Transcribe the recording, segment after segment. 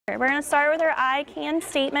We're going to start with our I can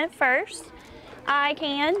statement first. I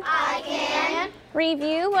can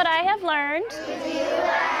review what I have learned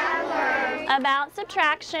about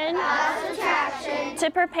subtraction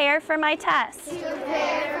to prepare for my test.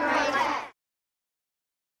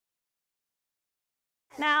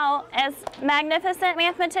 Now, as magnificent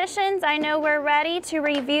mathematicians, I know we're ready to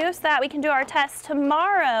review so that we can do our test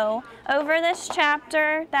tomorrow over this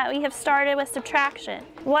chapter that we have started with subtraction.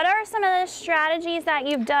 What are some of the strategies that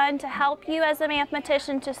you've done to help you as a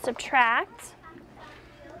mathematician to subtract?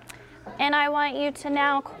 And I want you to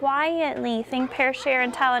now quietly think, pair, share,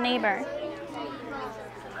 and tell a neighbor.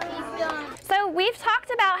 So we've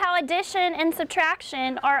talked about how addition and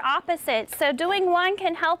subtraction are opposites. So doing one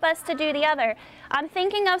can help us to do the other. I'm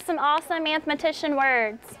thinking of some awesome mathematician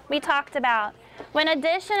words we talked about. When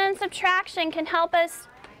addition and subtraction can help us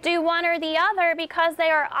do one or the other because they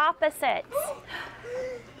are opposites.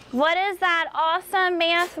 What is that awesome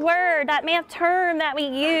math word, that math term that we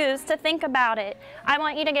use to think about it? I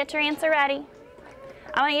want you to get your answer ready.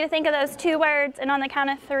 I want you to think of those two words, and on the count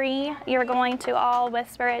of 3, you're going to all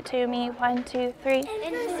whisper it to me. 1, 2, 3.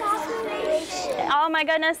 Inverse operations. Oh my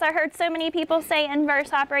goodness, I heard so many people say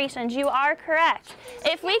inverse operations. You are correct.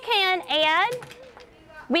 If we can add,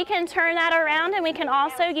 we can turn that around, and we can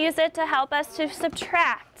also use it to help us to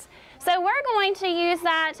subtract. So we're going to use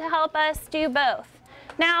that to help us do both.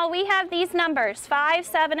 Now we have these numbers, 5,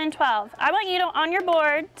 7, and 12. I want you to, on your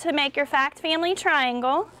board, to make your fact family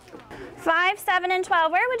triangle. 5, 7, and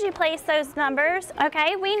 12, where would you place those numbers?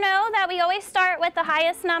 Okay, we know that we always start with the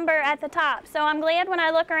highest number at the top. So I'm glad when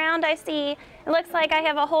I look around I see, it looks like I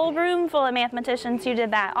have a whole room full of mathematicians who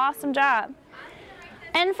did that. Awesome job.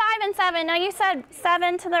 And 5 and 7, now you said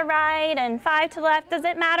 7 to the right and 5 to the left. Does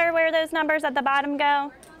it matter where those numbers at the bottom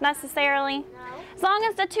go, necessarily? No. As long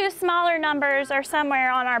as the two smaller numbers are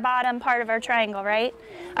somewhere on our bottom part of our triangle, right?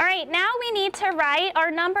 All right, now we need to write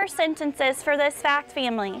our number sentences for this fact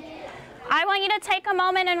family. I want you to take a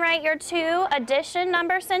moment and write your 2 addition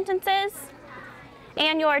number sentences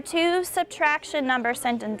and your 2 subtraction number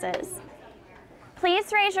sentences.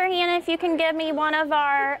 Please raise your hand if you can give me one of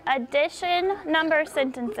our addition number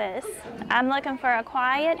sentences. I'm looking for a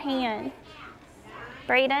quiet hand.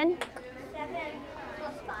 Brayden? 7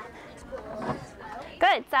 plus 5.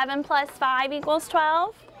 Good. 7 plus 5 equals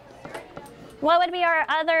 12. What would be our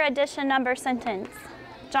other addition number sentence?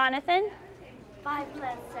 Jonathan? 5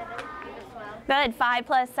 plus 7 equals 12. Good. 5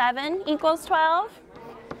 plus 7 equals 12.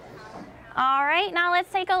 All right, now let's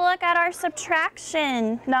take a look at our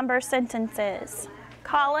subtraction number sentences.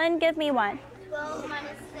 Colin, give me one. 12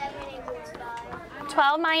 minus 7 equals 5.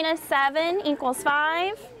 12 minus 7 equals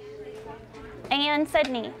 5. And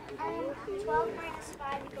Sydney? 12 minus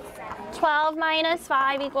 5 equals 7. 12 minus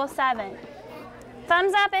 5 equals 7.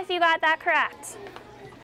 Thumbs up if you got that correct.